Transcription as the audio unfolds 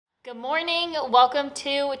Good morning, welcome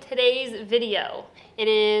to today's video. It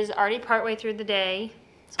is already partway through the day.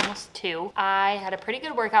 It's almost 2. I had a pretty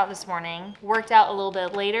good workout this morning. Worked out a little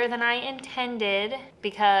bit later than I intended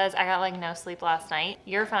because I got like no sleep last night.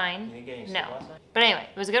 You're fine. You didn't get any sleep No. last night? But anyway,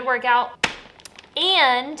 it was a good workout.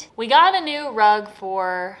 And we got a new rug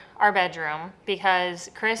for our bedroom because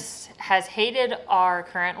Chris has hated our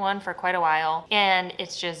current one for quite a while and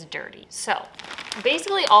it's just dirty. So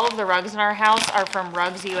basically all of the rugs in our house are from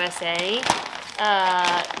Rugs USA.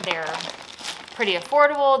 They're pretty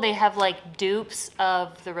affordable. They have like dupes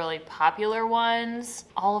of the really popular ones.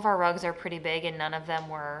 All of our rugs are pretty big and none of them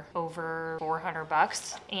were over 400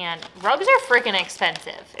 bucks. And rugs are freaking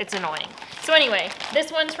expensive. It's annoying. So anyway,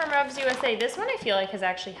 this one's from Rugs USA. This one I feel like has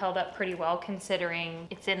actually held up pretty well considering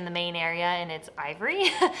it's in the main area and it's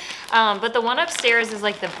ivory. But the one upstairs is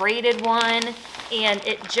like the braided one and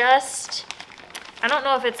it just, I don't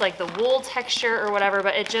know if it's like the wool texture or whatever,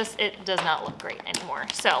 but it does not look great anymore.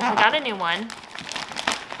 So we got a new one.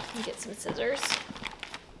 Let me get some scissors.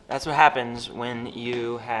 That's what happens when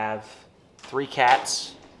you have 3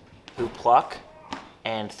 cats who pluck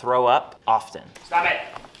and throw up often. Stop it.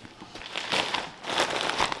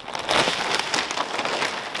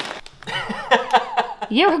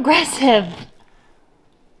 You're aggressive.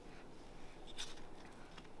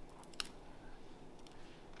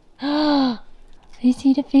 You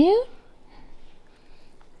see the food?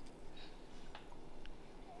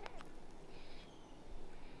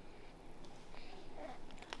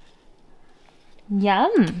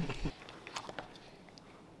 Yum.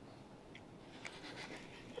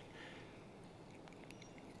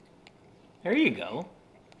 There you go.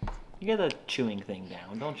 You get the chewing thing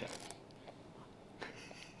down, don't you?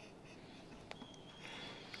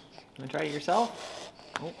 Want to try it yourself?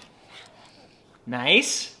 Oh.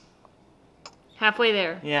 Nice. Halfway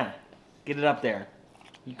there. Yeah. Get it up there.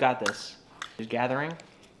 You got this. Just gathering.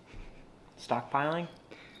 Stockpiling.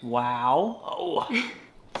 Wow. Oh.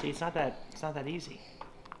 See, it's not that easy.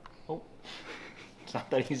 Oh. It's not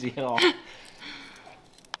that easy at all.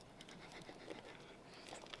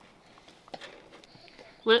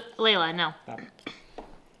 Layla, no. Stop.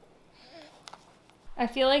 I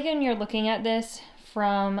feel like when you're looking at this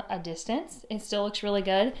from a distance, it still looks really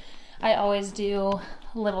good. I always do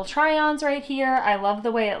little try-ons right here. I love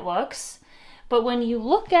the way it looks. But when you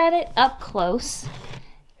look at it up close, see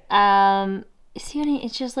what I mean?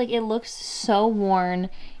 It's just like it looks so worn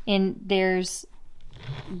and there's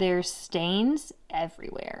stains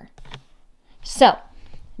everywhere. So,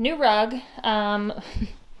 new rug.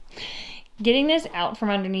 Getting this out from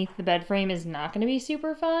underneath the bed frame is not going to be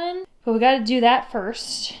super fun. But we got to do that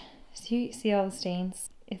first. See all the stains?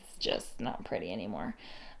 It's just not pretty anymore.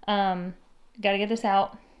 Got to get this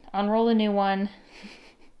out. Unroll a new one.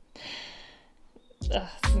 Ugh,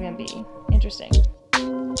 it's going to be interesting.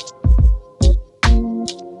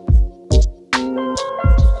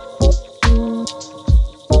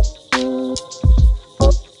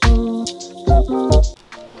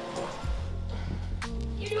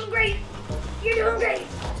 You're doing great. You're doing great.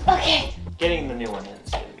 Okay. Getting the new one in is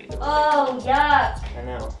going to be the Oh, yuck. I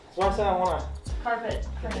know. So I said I want Carpet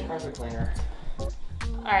a cleaning. carpet cleaner.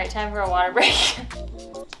 All right, time for a water break.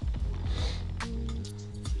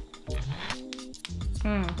 I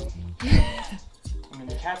mean,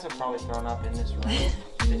 the cats have probably thrown up in this room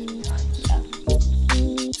 50 times.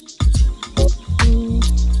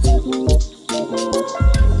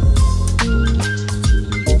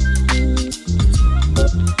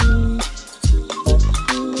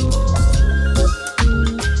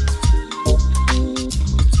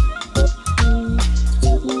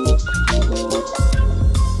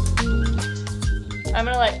 I'm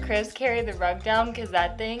gonna let Chris carry the rug down because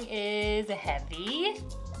that thing is heavy.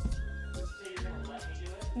 So you're gonna let me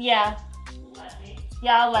do it? Yeah. Let me?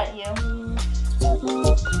 Yeah, I'll let you.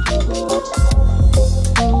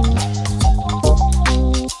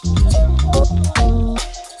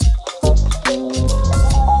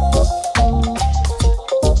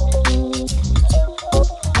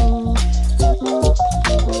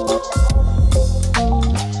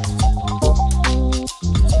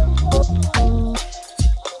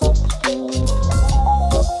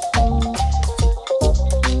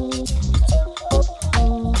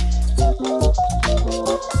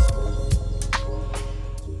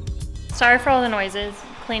 Sorry for all the noises.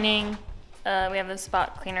 Cleaning, we have the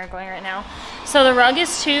spot cleaner going right now. So the rug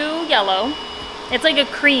is too yellow. It's like a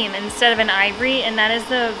cream instead of an ivory, and that is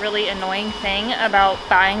the really annoying thing about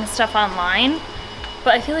buying stuff online.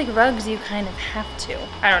 But I feel like rugs, you kind of have to.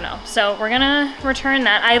 I don't know. So we're gonna return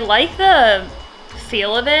that. I like the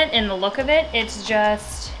feel of it and the look of it. It's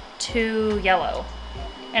just too yellow.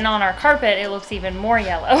 And on our carpet, it looks even more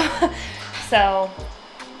yellow. So,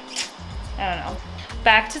 I don't know.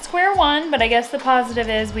 Back to square one, but I guess the positive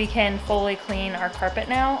is we can fully clean our carpet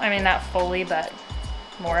now. I mean, not fully, but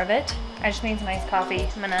more of it. I just made some iced coffee.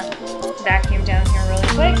 I'm gonna vacuum down here really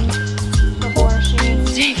quick before she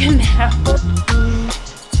needs to take a nap.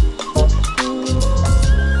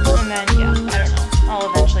 And then, yeah, I don't know. I'll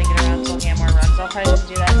eventually get around to looking at more rugs. I'll probably just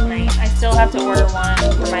do that tonight. I still have to order one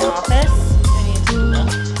for my office. I need to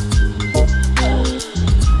do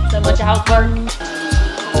so much housework.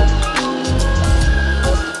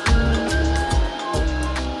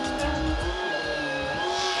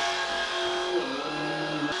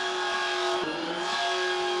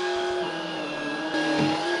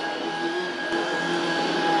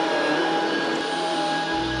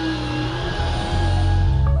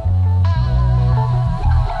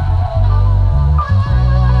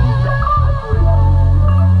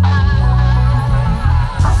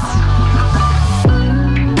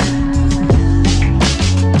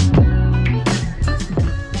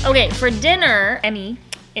 Okay, for dinner, Emmy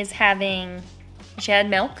is having, she had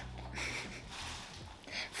milk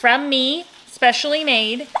from me, specially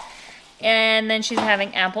made, and then she's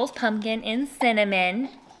having apples, pumpkin, and cinnamon.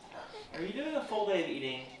 Are you doing a full day of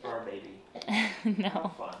eating for our baby?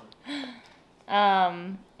 No. Fun.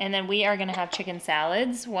 And then we are gonna have chicken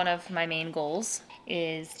salads. One of my main goals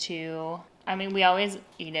is to, I mean, we always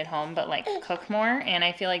eat at home, but like cook more. And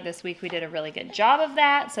I feel like this week we did a really good job of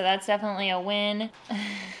that. So that's definitely a win.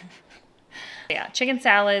 Yeah, chicken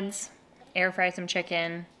salads, air fry some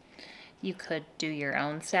chicken. You could do your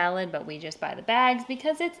own salad, but we just buy the bags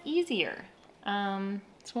because it's easier.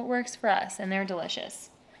 It's what works for us, and they're delicious.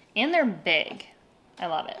 And they're big. I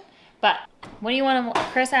love it. But what do you want to,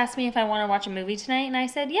 Chris asked me if I want to watch a movie tonight, and I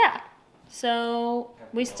said, yeah. So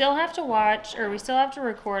we still have to watch, or we still have to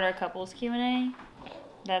record our couples Q&A.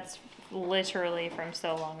 That's literally from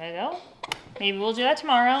so long ago. Maybe we'll do that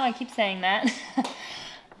tomorrow. I keep saying that.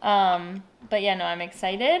 But yeah, no, I'm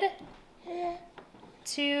excited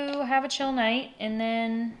to have a chill night and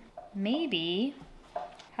then maybe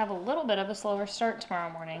have a little bit of a slower start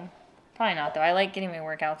tomorrow morning. Probably not though. I like getting my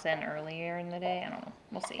workouts in earlier in the day. I don't know.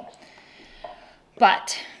 We'll see.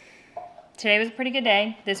 But today was a pretty good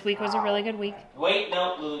day. This week was a really good week. Wait,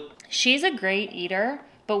 no, Lulu. She's a great eater,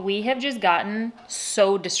 but we have just gotten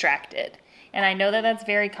so distracted. And I know that that's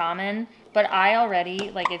very common, but I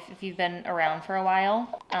already, like if you've been around for a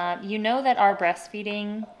while, you know that our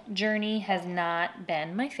breastfeeding journey has not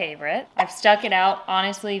been my favorite. I've stuck it out.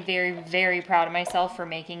 Honestly, very, very proud of myself for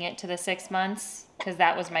making it to the 6 months because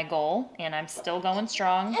that was my goal and I'm still going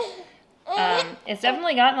strong. It's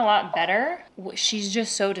definitely gotten a lot better. She's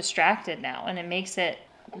just so distracted now and it makes it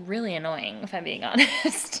really annoying if I'm being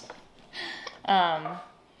honest.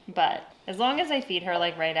 But as long as I feed her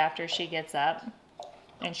like right after she gets up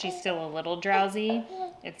and she's still a little drowsy,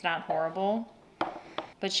 it's not horrible.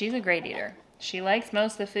 But she's a great eater. She likes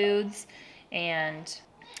most of the foods and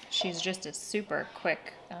she's just a super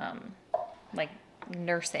quick like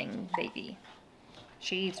nursing baby.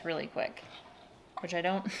 She eats really quick, which I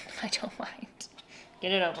don't mind.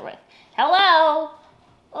 Get it over with. Hello!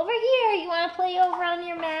 Over here, you want to play over on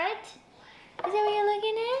your mat? Is that what you're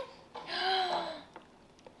looking at?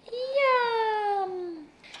 Yum!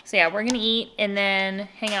 So yeah, we're gonna eat and then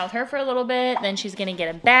hang out with her for a little bit. Then she's gonna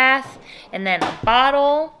get a bath and then a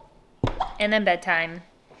bottle and then bedtime.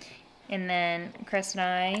 And then Chris and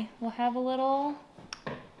I will have a little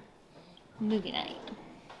movie night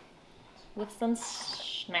with some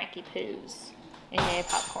snacky poos, aka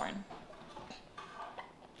popcorn.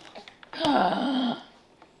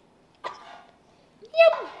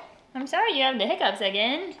 Yep. I'm sorry you have the hiccups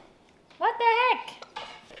again. What the heck?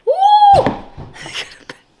 Woo!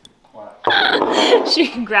 What?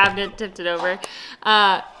 She grabbed it, tipped it over.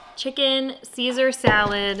 Chicken Caesar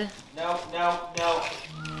salad. No, no, no.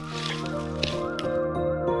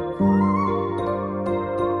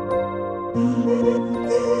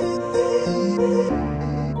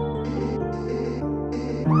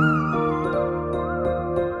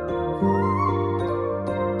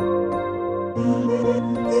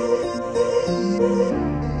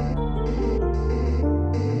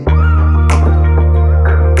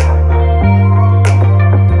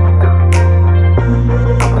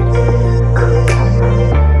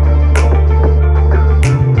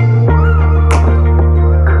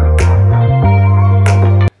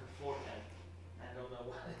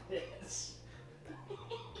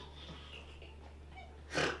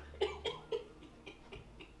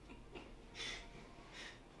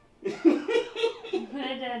 What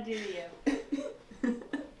did Dad do to you?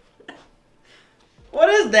 What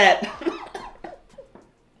is that?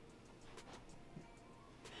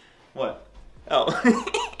 What?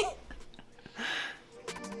 Oh.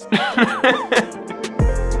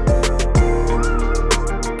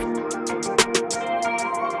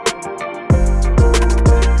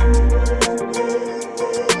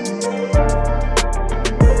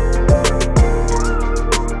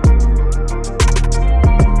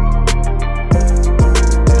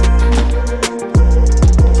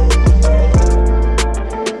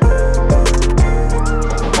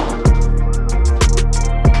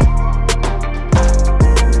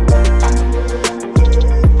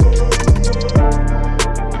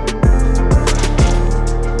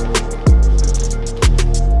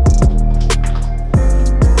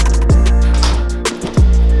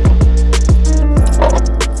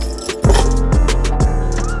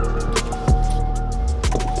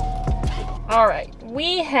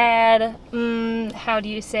 Had, how do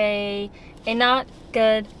you say, a not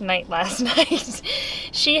good night last night.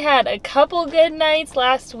 She had a couple good nights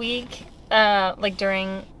last week, like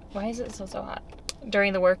during, why is it so hot?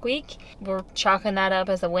 During the work week. We're chalking that up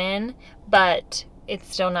as a win, but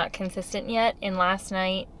it's still not consistent yet. And last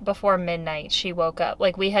night, before midnight, she woke up.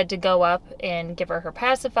 Like, we had to go up and give her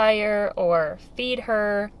pacifier or feed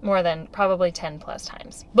her more than probably 10 plus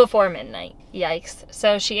times before midnight. Yikes.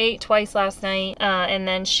 So she ate twice last night, and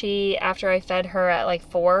then after I fed her at like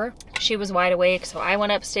 4, she was wide awake, so I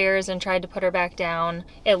went upstairs and tried to put her back down.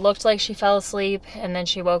 It looked like she fell asleep, and then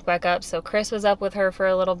she woke back up, so Chris was up with her for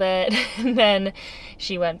a little bit, and then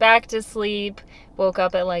she went back to sleep, woke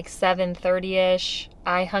up at like 7:30ish.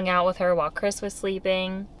 I hung out with her while Chris was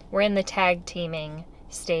sleeping. We're in the tag teaming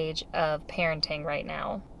stage of parenting right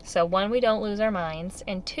now. So 1, we don't lose our minds,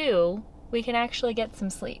 and 2, we can actually get some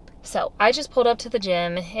sleep. So I just pulled up to the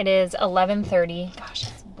gym. It is 11:30. Gosh,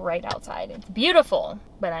 it's bright outside. It's beautiful,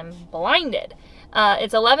 but I'm blinded.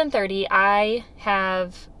 It's 11:30. I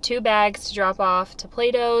have 2 bags to drop off to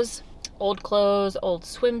Play-Doh's, old clothes, old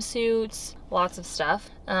swimsuits, lots of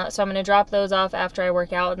stuff. So I'm going to drop those off after I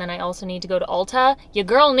work out, and then I also need to go to Ulta. Your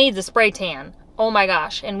girl needs a spray tan. Oh my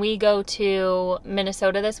gosh. And we go to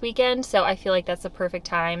Minnesota this weekend, so I feel like that's the perfect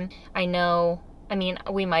time. I mean,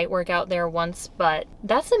 we might work out there once, but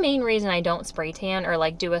that's the main reason I don't spray tan or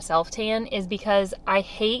like do a self tan, is because I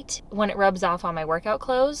hate when it rubs off on my workout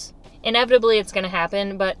clothes. Inevitably it's going to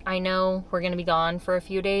happen, but I know we're going to be gone for a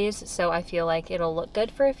few days, so I feel like it'll look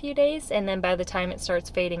good for a few days, and then by the time it starts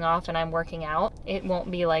fading off and I'm working out, it won't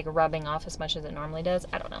be like rubbing off as much as it normally does.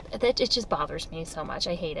 I don't know. It just bothers me so much.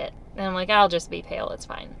 I hate it. And I'm like, I'll just be pale. It's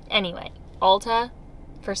fine. Anyway, Ulta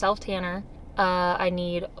for self tanner. I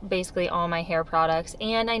need basically all my hair products,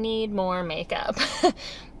 and I need more makeup.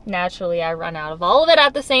 Naturally, I run out of all of it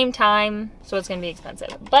at the same time, so it's gonna be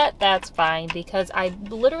expensive, but that's fine because I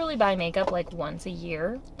literally buy makeup like once a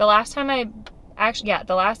year. The last time I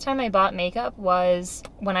bought makeup was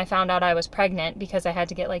when I found out I was pregnant, because I had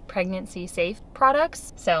to get like pregnancy safe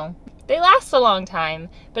products. So they last a long time,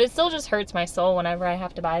 but it still just hurts my soul whenever I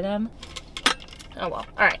have to buy them. Oh well.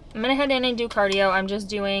 Alright, I'm gonna head in and do cardio. I'm just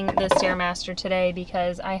doing the Stairmaster today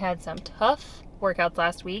because I had some tough workouts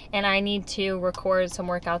last week, and I need to record some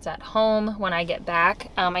workouts at home when I get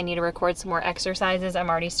back. I need to record some more exercises. I'm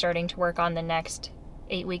already starting to work on the next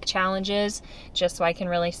 8-week challenges, just so I can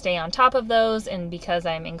really stay on top of those, and because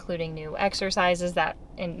I'm including new exercises, that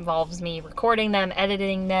involves me recording them,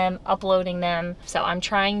 editing them, uploading them. So I'm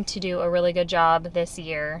trying to do a really good job this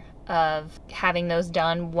year of having those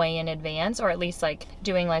done way in advance, or at least like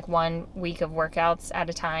doing like 1 week of workouts at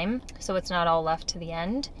a time, so it's not all left to the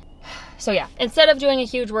end. So yeah, instead of doing a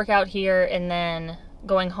huge workout here and then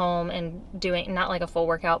going home and doing not like a full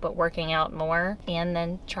workout, but working out more and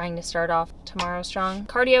then trying to start off tomorrow strong.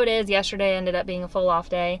 Cardio it is. Yesterday ended up being a full off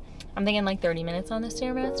day. I'm thinking like 30 minutes on the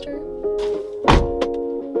Stairmaster.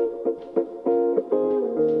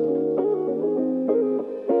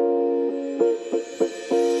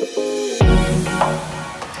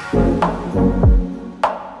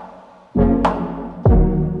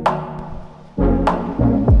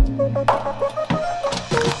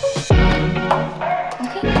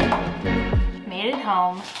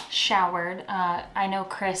 Showered. I know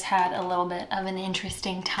Chris had a little bit of an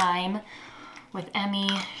interesting time with Emmy.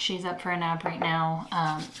 She's up for a nap right now.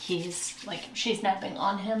 She's napping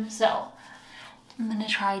on him, so I'm gonna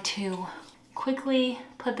try to quickly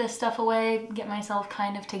put this stuff away, get myself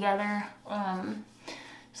kind of together,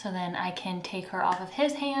 so then I can take her off of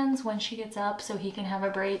his hands when she gets up so he can have a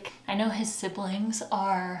break. I know his siblings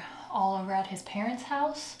are all over at his parents'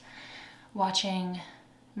 house watching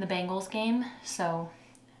the Bengals game, so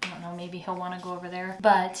I don't know, maybe he'll want to go over there.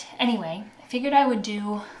 But anyway, I figured I would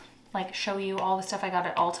show you all the stuff I got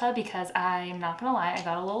at Ulta, because I'm not gonna lie, I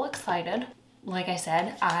got a little excited. like I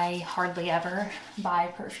said, I hardly ever buy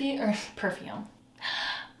perfume.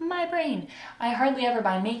 My brain. I hardly ever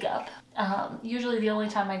buy makeup. Usually the only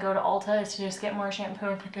time I go to Ulta is to just get more shampoo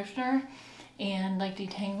and conditioner and like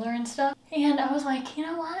detangler and stuff. And I was like, you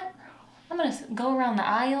know what? I'm gonna go around the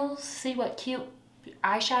aisles, see what cute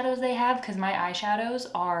eyeshadows they have, because my eyeshadows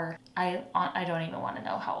are, I don't even want to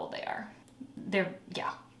know how old they are.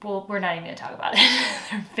 Yeah, well, we're not even gonna talk about it.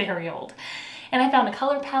 They're very old. And I found a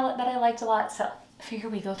color palette that I liked a lot, so I figure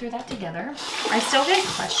we go through that together. I still get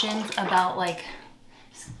questions about like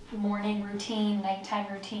morning routine, nighttime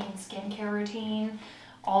routine, skincare routine,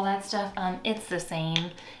 all that stuff. It's the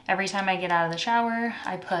same. Every time I get out of the shower,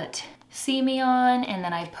 I put See Me on, and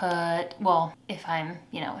then I put, well, if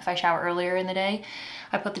I shower earlier in the day,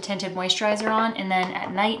 I put the tinted moisturizer on, and then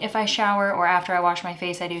at night if I shower or after I wash my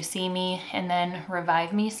face, I do See Me and then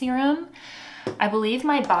Revive Me serum. I believe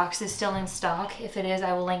my box is still in stock. If it is,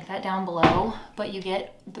 I will link that down below, but you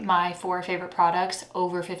get my 4 favorite products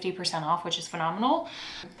over 50% off, which is phenomenal.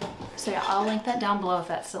 So yeah, I'll link that down below if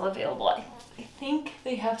that's still available. I think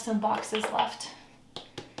they have some boxes left.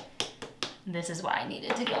 This is why I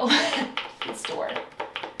needed to go to the store.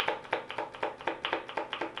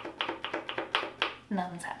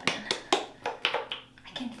 Nothing's happening. I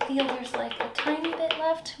can feel there's like a tiny bit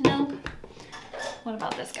left. Nope. What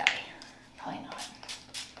about this guy? Probably not.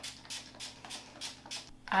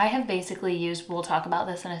 I have basically used, we'll talk about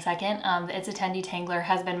this in a second. It's a 10 detangler,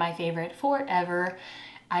 has been my favorite forever.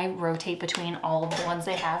 I rotate between all of the ones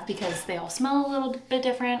they have because they all smell a little bit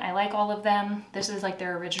different. I like all of them. This is like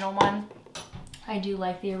their original one. I do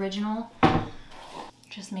like the original.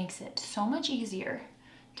 Just makes it so much easier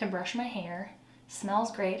to brush my hair.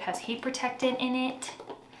 Smells great, has heat protectant in it.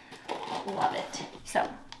 Love it. So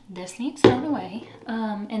this needs thrown away.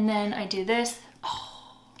 And then I do this.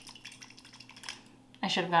 Oh, I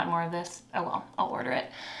should have gotten more of this. Oh well, I'll order it.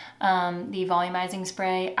 The volumizing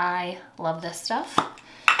spray, I love this stuff.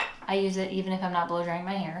 I use it even if I'm not blow drying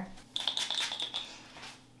my hair.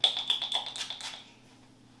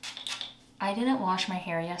 I didn't wash my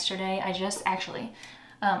hair yesterday.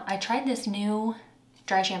 I tried this new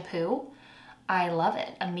dry shampoo. I love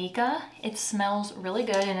it. Amika. It smells really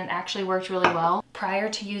good and it actually worked really well. Prior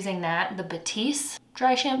to using that, the Batiste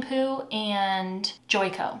dry shampoo and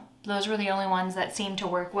JOJO. Those were the only ones that seemed to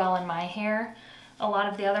work well in my hair. A lot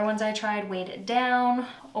of the other ones I tried weighed it down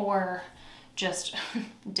or just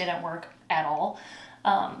didn't work at all.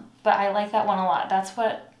 But I like that one a lot. That's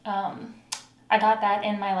what, I got that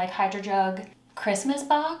in my like Hydro Jug Christmas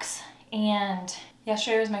box, and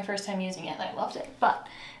yesterday was my first time using it and I loved it. But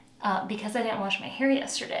because I didn't wash my hair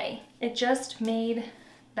yesterday, it just made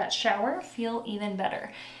that shower feel even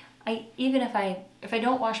better. Even if I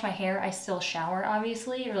don't wash my hair, I still shower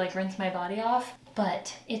obviously, or like rinse my body off,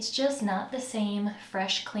 but it's just not the same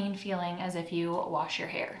fresh, clean feeling as if you wash your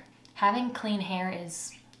hair. Having clean hair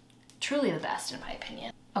is truly the best in my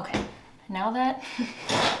opinion. Okay, now that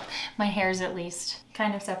my hair is at least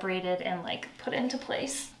kind of separated and like put into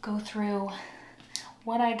place, go through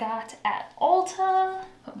what I got at Ulta,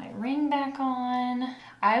 put my ring back on.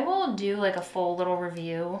 I will do like a full little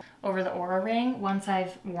review over the Aura ring once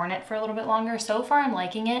I've worn it for a little bit longer. So far I'm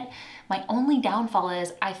liking it. My only downfall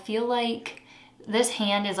is I feel like this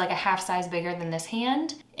hand is like a half size bigger than this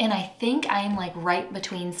hand. And I think I'm like right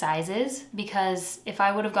between sizes, because if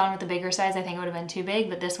I would have gone with the bigger size, I think it would have been too big,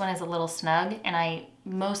 but this one is a little snug and I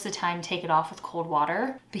most of the time take it off with cold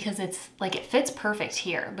water because it's like, it fits perfect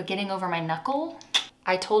here, but getting over my knuckle,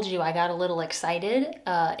 I told you I got a little excited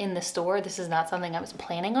in the store. This is not something I was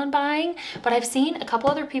planning on buying, but I've seen a couple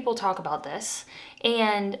other people talk about this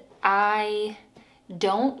and I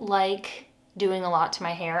don't like doing a lot to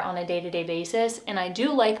my hair on a day-to-day basis, and I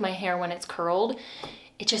do like my hair when it's curled.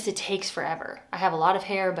 It takes forever. I have a lot of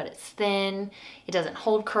hair, but it's thin. It doesn't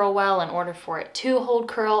hold curl well. In order for it to hold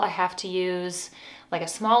curl, I have to use like a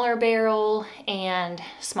smaller barrel and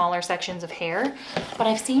smaller sections of hair. But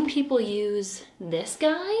I've seen people use this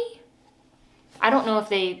guy. I don't know if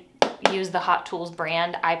they use the Hot Tools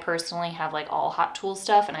brand. I personally have like all Hot Tools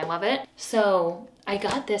stuff and I love it. So I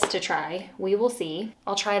got this to try. We will see.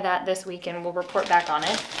 I'll try that this week and we'll report back on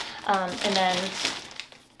it. And then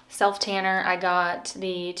self tanner, I got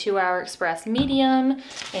the 2 Hour Express medium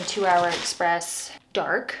and 2 Hour Express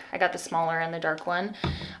dark. I got the smaller and the dark one.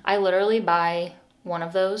 I literally buy one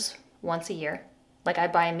of those once a year. Like I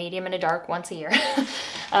buy a medium and a dark once a year.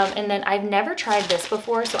 And then I've never tried this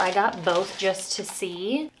before, so I got both just to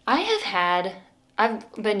see. I have had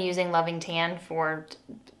I've been using Loving Tan for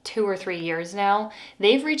 2 or 3 years now.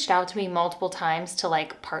 They've reached out to me multiple times to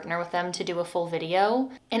like partner with them to do a full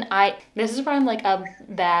video. And this is where I'm like a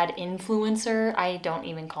bad influencer. I don't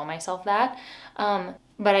even call myself that.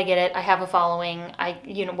 But I get it. I have a following.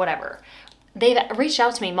 Whatever. They've reached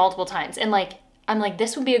out to me multiple times and like, I'm like,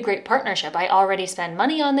 this would be a great partnership. I already spend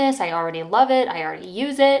money on this. I already love it. I already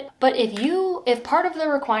use it. But if part of the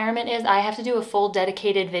requirement is I have to do a full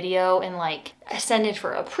dedicated video and like send it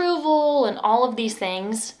for approval and all of these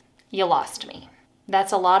things, you lost me.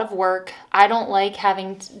 That's a lot of work. I don't like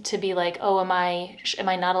having to be like, oh, am I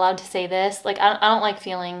not allowed to say this? Like, I don't like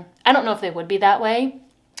feeling, I don't know if they would be that way.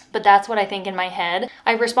 But that's what I think in my head.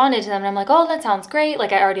 I responded to them and I'm like, oh, that sounds great.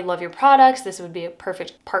 Like, I already love your products. This would be a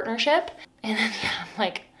perfect partnership. And then, yeah,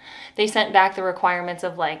 like, they sent back the requirements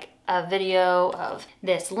of like a video of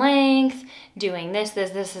this length, doing this.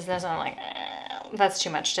 And I'm like, that's too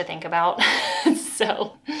much to think about.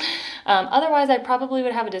 So, otherwise I probably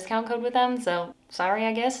would have a discount code with them. So sorry,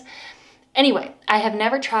 I guess. Anyway, I have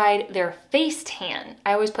never tried their face tan.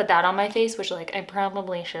 I always put that on my face, which like I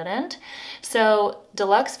probably shouldn't. So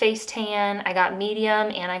deluxe face tan, I got medium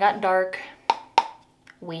and I got dark.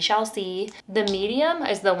 We shall see. The medium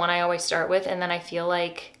is the one I always start with, and then I feel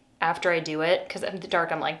like after I do it, because the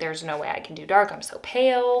dark, I'm like, there's no way I can do dark. I'm so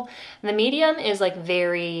pale. The medium is like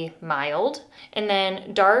very mild, and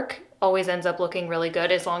then dark always ends up looking really good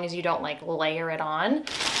as long as you don't like layer it on.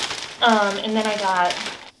 And then I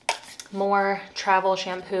got more travel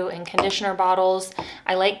shampoo and conditioner bottles.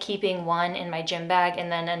 I like keeping one in my gym bag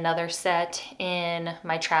and then another set in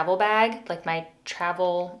my travel bag, like my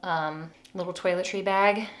travel little toiletry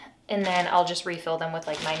bag. And then I'll just refill them with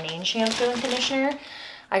like my main shampoo and conditioner.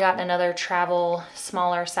 I got another travel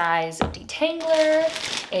smaller size detangler,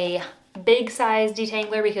 a big size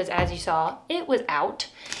detangler because as you saw, it was out.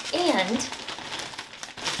 And,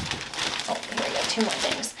 oh, here we go, 2 more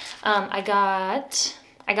things.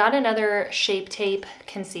 I got another Shape Tape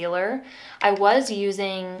concealer. I was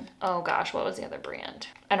using, oh gosh, what was the other brand?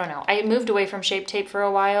 I don't know. I moved away from Shape Tape for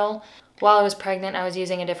a while. While I was pregnant, I was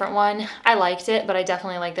using a different one. I liked it, but I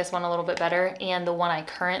definitely like this one a little bit better. And the one I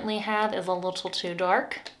currently have is a little too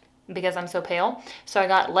dark because I'm so pale. So I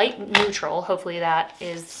got light neutral. Hopefully that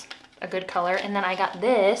is a good color. And then I got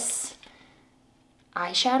this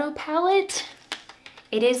eyeshadow palette.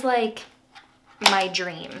 It is like my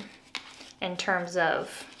dream in terms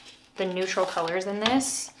of the neutral colors in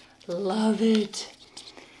this. Love it.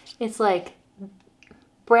 It's like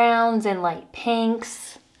browns and light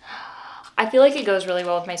pinks. I feel like it goes really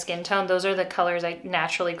well with my skin tone. Those are the colors I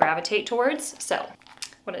naturally gravitate towards. So,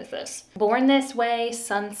 what is this? Born This Way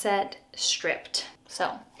Sunset Stripped.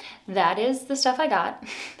 So, that is the stuff I got.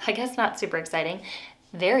 I guess not super exciting.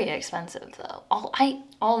 Very expensive though.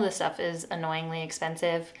 All of this stuff is annoyingly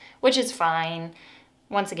expensive, which is fine.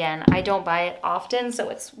 Once again, I don't buy it often, so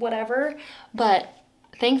it's whatever. But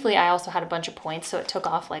thankfully, I also had a bunch of points, so it took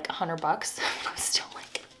off like $100. I was still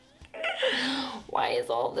like, why is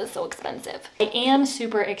all of this so expensive? I am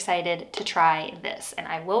super excited to try this, and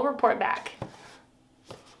I will report back.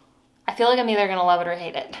 I feel like I'm either gonna love it or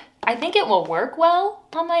hate it. I think it will work well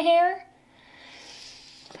on my hair.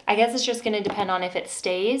 I guess it's just gonna depend on if it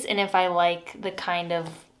stays and if I like the kind of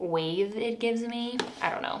wave it gives me. I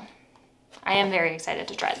don't know. I am very excited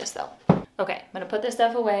to try this though. Okay, I'm gonna put this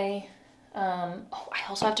stuff away. Oh, I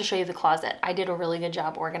also have to show you the closet. I did a really good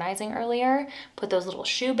job organizing earlier. Put those little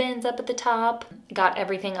shoe bins up at the top. Got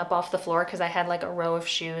everything up off the floor because I had like a row of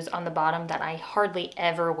shoes on the bottom that I hardly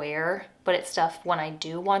ever wear, but it's stuff when I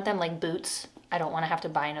do want them, like boots. I don't want to have to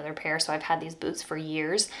buy another pair, so I've had these boots for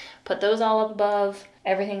years. Put those all up above.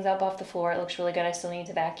 Everything's up off the floor. It looks really good. I still need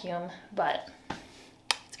to vacuum, but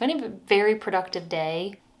it's been a very productive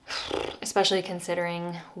day, especially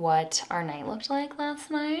considering what our night looked like last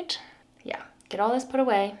night. Yeah, get all this put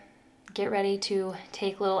away. Get ready to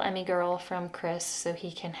take little Emmy girl from Chris so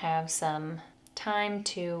he can have some time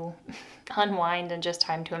to unwind and just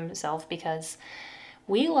time to himself because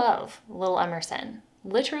we love little Emerson.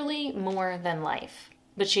 Literally more than life,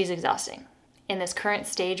 but she's exhausting. In this current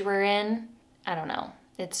stage we're in, I don't know.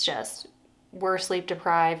 It's just, we're sleep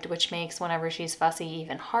deprived, which makes whenever she's fussy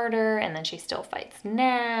even harder, and then she still fights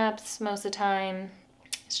naps most of the time.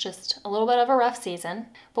 It's just a little bit of a rough season.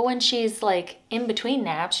 But when she's like in between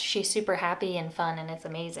naps, she's super happy and fun and it's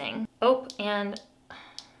amazing. Oh, and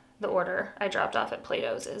the order I dropped off at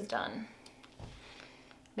Plato's is done.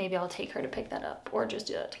 Maybe I'll take her to pick that up or just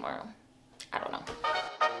do that tomorrow. I don't know.